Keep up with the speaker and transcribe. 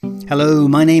Hello,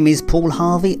 my name is Paul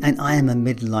Harvey and I am a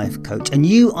midlife coach, and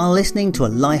you are listening to a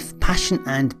life, passion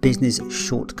and business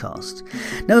shortcast.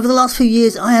 Now, over the last few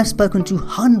years I have spoken to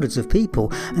hundreds of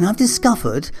people and I've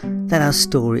discovered that our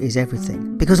story is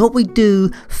everything, because what we do,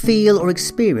 feel or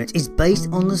experience is based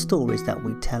on the stories that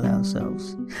we tell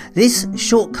ourselves. This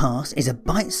shortcast is a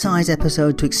bite-sized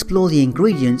episode to explore the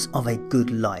ingredients of a good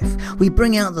life. We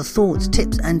bring out the thoughts,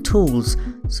 tips and tools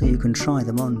so you can try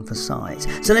them on for size.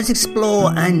 So let's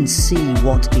explore and see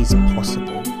what is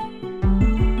possible.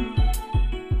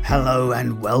 Hello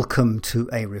and welcome to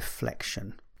a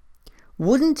reflection.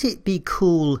 Wouldn't it be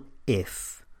cool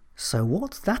if? So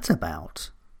what's that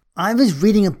about? I was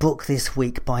reading a book this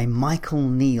week by Michael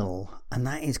Neill, and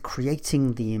that is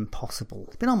Creating the Impossible.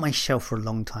 It's been on my shelf for a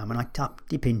long time and I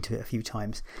dip into it a few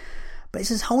times. But it's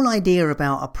this whole idea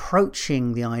about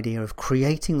approaching the idea of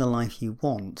creating the life you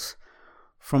want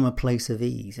from a place of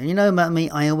ease. And you know about me,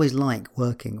 I always like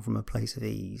working from a place of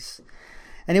ease.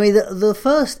 Anyway, the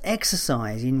first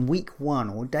exercise in week one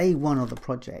or day one of the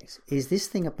project is this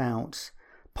thing about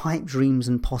pipe dreams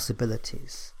and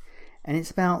possibilities. And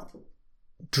it's about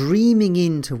dreaming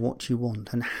into what you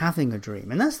want and having a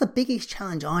dream. And that's the biggest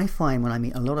challenge I find when I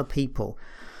meet a lot of people,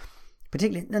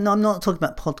 particularly, and I'm not talking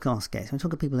about podcast guests, I'm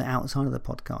talking people that are outside of the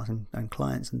podcast and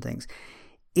clients and things.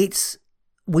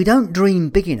 We don't dream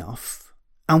big enough.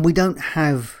 And we don't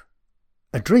have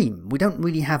a dream. We don't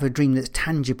really have a dream that's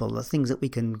tangible, the things that we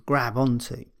can grab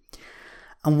onto.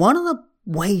 And one of the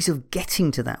ways of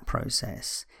getting to that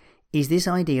process is this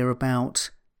idea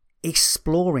about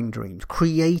exploring dreams,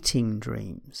 creating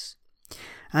dreams.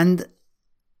 And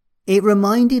it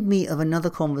reminded me of another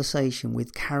conversation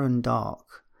with Karen Dark,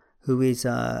 who is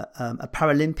a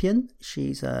Paralympian.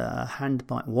 She's was a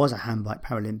handbike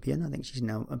Paralympian. I think she's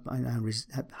now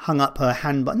hung up her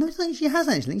handbike. No, I think she has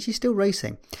actually. I think she's still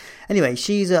racing. Anyway,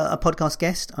 she's a podcast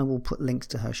guest. I will put links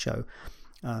to her show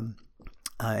in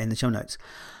the show notes.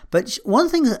 But one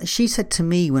thing that she said to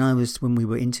me when we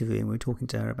were interviewing, we were talking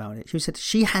to her about it. She said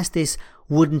she has this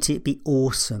 "Wouldn't it be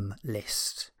awesome"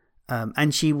 list,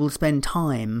 and she will spend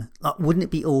time. Wouldn't it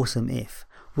be awesome if?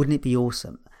 Wouldn't it be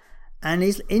awesome? And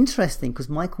it's interesting because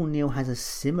Michael Neill has a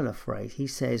similar phrase. He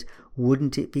says,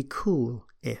 wouldn't it be cool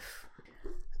if?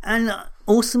 And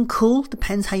awesome, cool,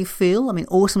 depends how you feel. I mean,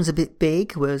 awesome's a bit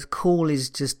big, whereas cool is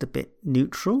just a bit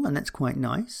neutral, and that's quite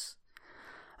nice.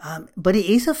 But it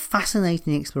is a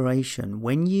fascinating exploration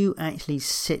when you actually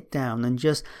sit down and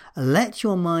just let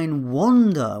your mind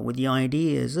wander with the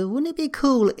ideas of, wouldn't it be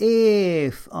cool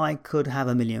if I could have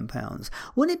 £1 million?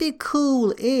 Wouldn't it be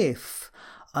cool if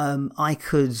I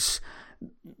could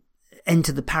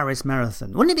enter the Paris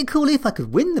Marathon? Wouldn't it be cool if I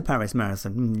could win the Paris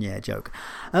Marathon? Yeah, joke.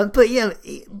 But yeah,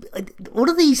 all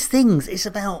of these things, it's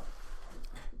about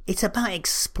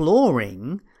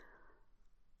exploring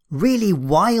really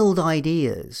wild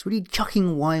ideas, really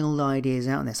chucking wild ideas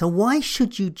out there. So why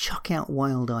should you chuck out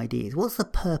wild ideas? What's the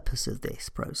purpose of this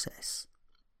process?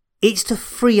 It's to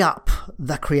free up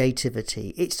the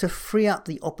creativity. It's to free up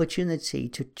the opportunity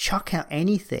to chuck out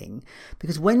anything.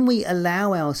 Because when we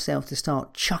allow ourselves to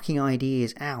start chucking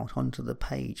ideas out onto the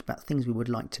page about things we would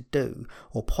like to do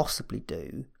or possibly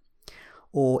do,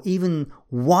 or even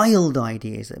wild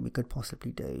ideas that we could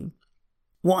possibly do,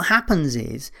 what happens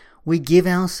is we give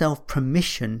ourselves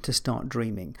permission to start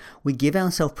dreaming. We give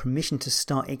ourselves permission to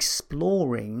start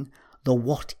exploring the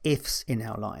what ifs in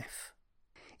our life.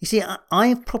 You see,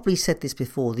 I've probably said this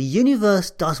before. The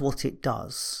universe does what it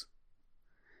does.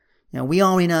 You know, we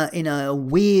are in a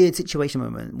weird situation at the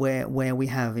moment where we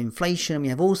have inflation, we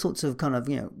have all sorts of kind of,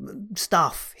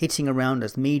 stuff hitting around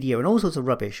us, media and all sorts of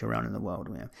rubbish around in the world.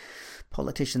 We have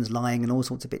politicians lying and all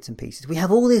sorts of bits and pieces. We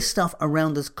have all this stuff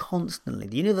around us constantly.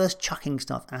 The universe chucking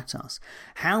stuff at us.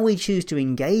 How we choose to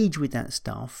engage with that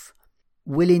stuff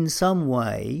will in some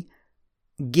way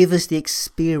give us the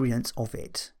experience of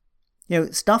it.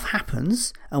 Stuff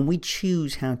happens and we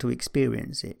choose how to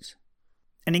experience it.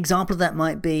 An example of that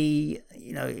might be,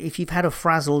 if you've had a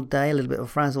frazzled day, a little bit of a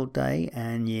frazzled day,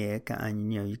 and you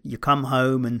come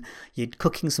home and you're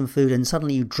cooking some food and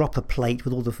suddenly you drop a plate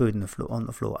with all the food on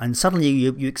the floor and suddenly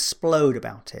you explode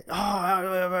about it.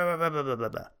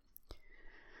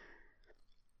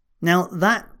 Now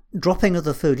that dropping of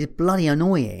the food is bloody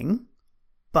annoying,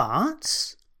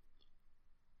 but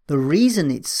the reason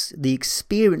the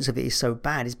experience of it is so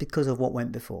bad is because of what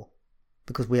went before.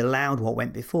 Because we allowed what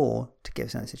went before to get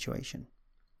us in that situation.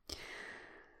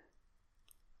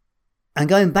 And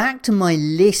going back to my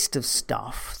list of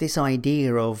stuff, this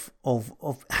idea of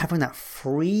having that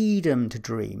freedom to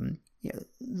dream,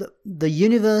 the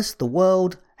universe, the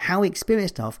world, how we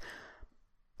experience stuff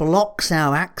blocks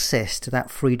our access to that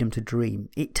freedom to dream.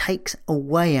 It takes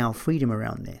away our freedom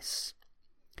around this.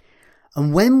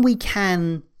 And when we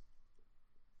can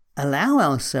allow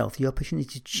ourselves the opportunity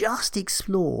to just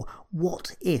explore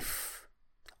what if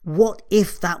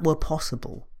that were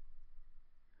possible,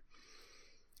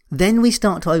 then we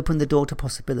start to open the door to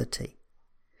possibility.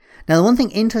 Now, the one thing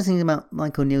interesting about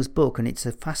Michael Neill's book, and it's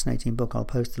a fascinating book, I'll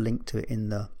post a link to it in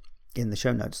the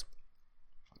show notes.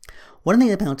 One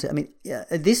thing about it,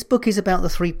 this book is about the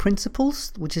 3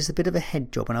 principles, which is a bit of a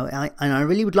head job, and I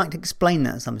really would like to explain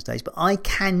that at some stage, but I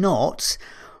cannot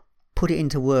put it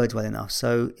into words well enough.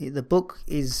 So the book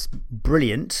is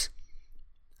brilliant,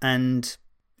 and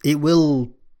it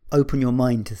will open your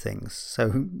mind to things,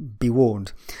 so be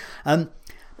warned.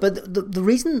 But the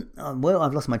reason, I've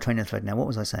lost my train of thread now. What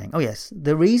was I saying? Oh yes,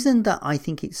 the reason that I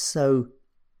think it's so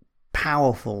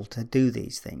powerful to do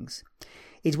these things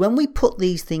is when we put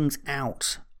these things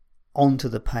out onto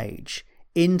the page,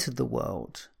 into the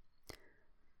world,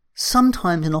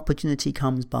 sometimes an opportunity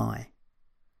comes by.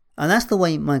 And that's the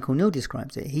way Michael Neill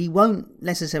describes it. He won't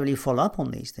necessarily follow up on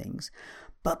these things,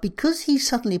 but because he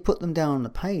suddenly put them down on the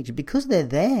page, because they're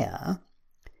there,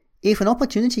 if an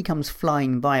opportunity comes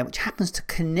flying by which happens to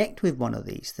connect with one of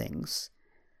these things,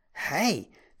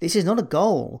 hey, this is not a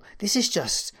goal. This is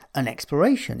just an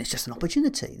exploration. It's just an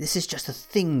opportunity. This is just a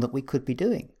thing that we could be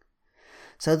doing.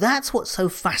 So that's what's so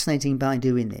fascinating by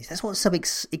doing this. That's what's so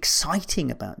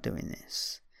exciting about doing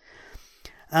this.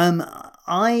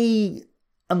 I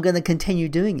am going to continue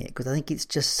doing it because I think it's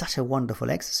just such a wonderful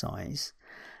exercise.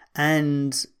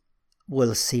 And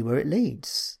we'll see where it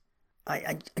leads.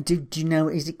 Do you know,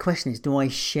 the question is, do I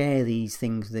share these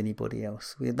things with anybody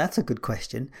else? Well, that's a good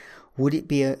question. Would it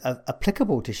be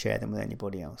applicable to share them with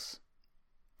anybody else?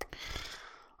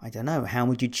 I don't know. How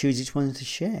would you choose which ones to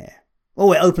share?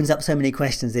 Oh, it opens up so many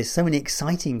questions. There's so many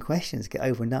exciting questions get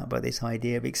opened up by this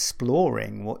idea of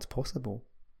exploring what's possible.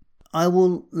 I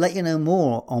will let you know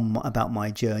more about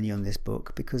my journey on this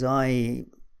book, because I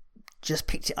just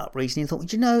picked it up recently and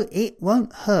thought, it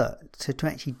won't hurt to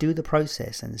actually do the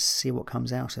process and see what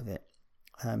comes out of it.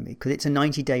 Because it's a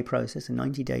 90-day process, a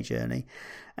 90-day journey.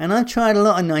 And I've tried a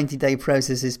lot of 90-day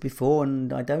processes before,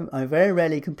 and I very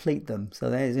rarely complete them.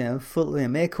 So there's, full,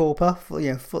 mea culpa,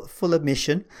 full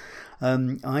admission.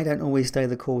 I don't always stay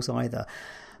the course either.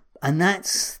 And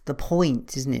that's the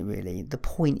point, isn't it, really? The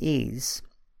point is,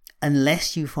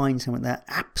 unless you find something that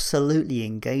absolutely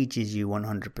engages you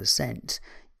 100%,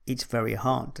 it's very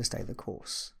hard to stay the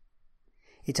course.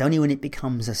 It's only when it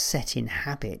becomes a set-in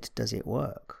habit does it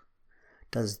work.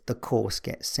 Does the course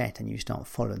get set and you start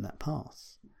following that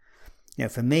path.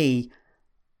 For me,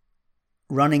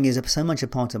 running is so much a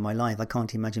part of my life, I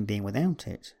can't imagine being without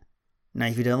it. Now,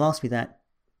 if you'd have asked me that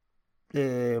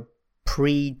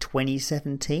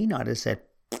pre-2017, I'd have said,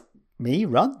 me,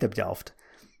 run the daft.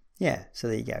 Yeah, so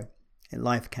there you go.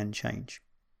 Life can change.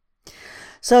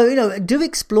 So, do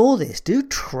explore this. Do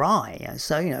try.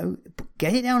 So,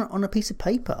 get it down on a piece of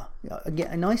paper.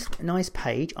 Get a nice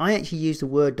page. I actually used a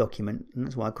Word document, and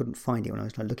that's why I couldn't find it when I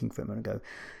was looking for it a minute ago,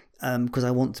 because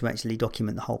I want to actually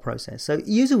document the whole process. So,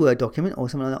 use a Word document or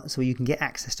something like that so you can get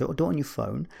access to it, or do it on your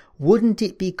phone. Wouldn't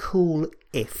it be cool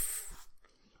if?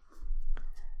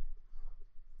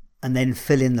 And then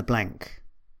fill in the blank.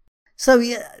 So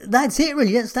yeah, that's it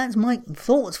really. That's my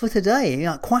thoughts for today.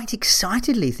 Quite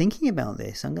excitedly thinking about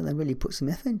this. I'm going to really put some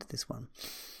effort into this one.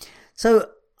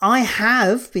 So I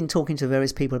have been talking to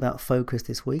various people about focus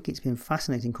this week. It's been a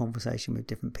fascinating conversation with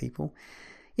different people.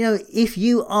 If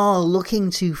you are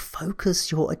looking to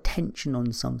focus your attention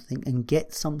on something and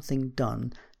get something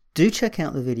done, do check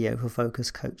out the video for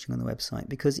focus coaching on the website,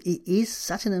 because it is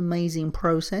such an amazing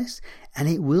process and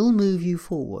it will move you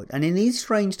forward. And in these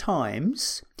strange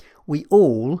times, we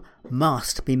all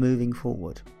must be moving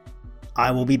forward.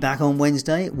 I will be back on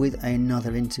Wednesday with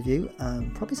another interview.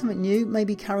 Probably something new,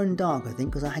 maybe Karen Dark, I think,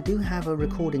 because I do have a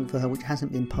recording for her which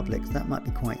hasn't been public. That might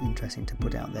be quite interesting to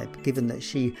put out there, given that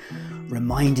she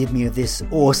reminded me of this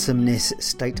awesomeness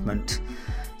statement.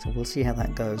 So we'll see how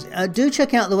that goes. Do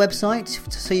check out the website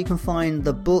so you can find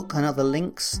the book and other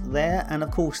links there. And of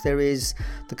course there is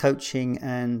the coaching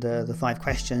and the 5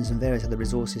 questions and various other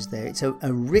resources there. It's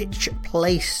a rich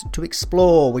place to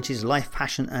explore, which is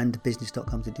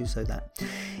lifepassionandbusiness.com to do so that.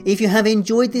 If you have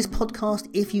enjoyed this podcast,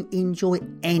 if you enjoy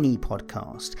any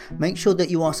podcast, make sure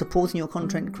that you are supporting your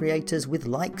content creators with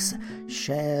likes,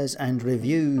 shares and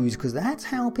reviews, because that's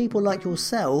how people like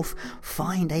yourself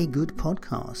find a good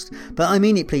podcast. But I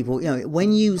mean it people,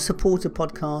 when you support a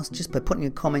podcast just by putting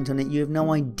a comment on it, you have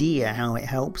no idea how it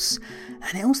helps.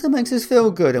 And it also makes us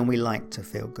feel good, and we like to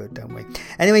feel good, don't we?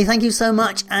 Anyway, thank you so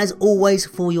much, as always,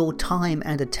 for your time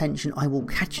and attention. I will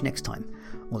catch you next time.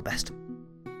 All the best.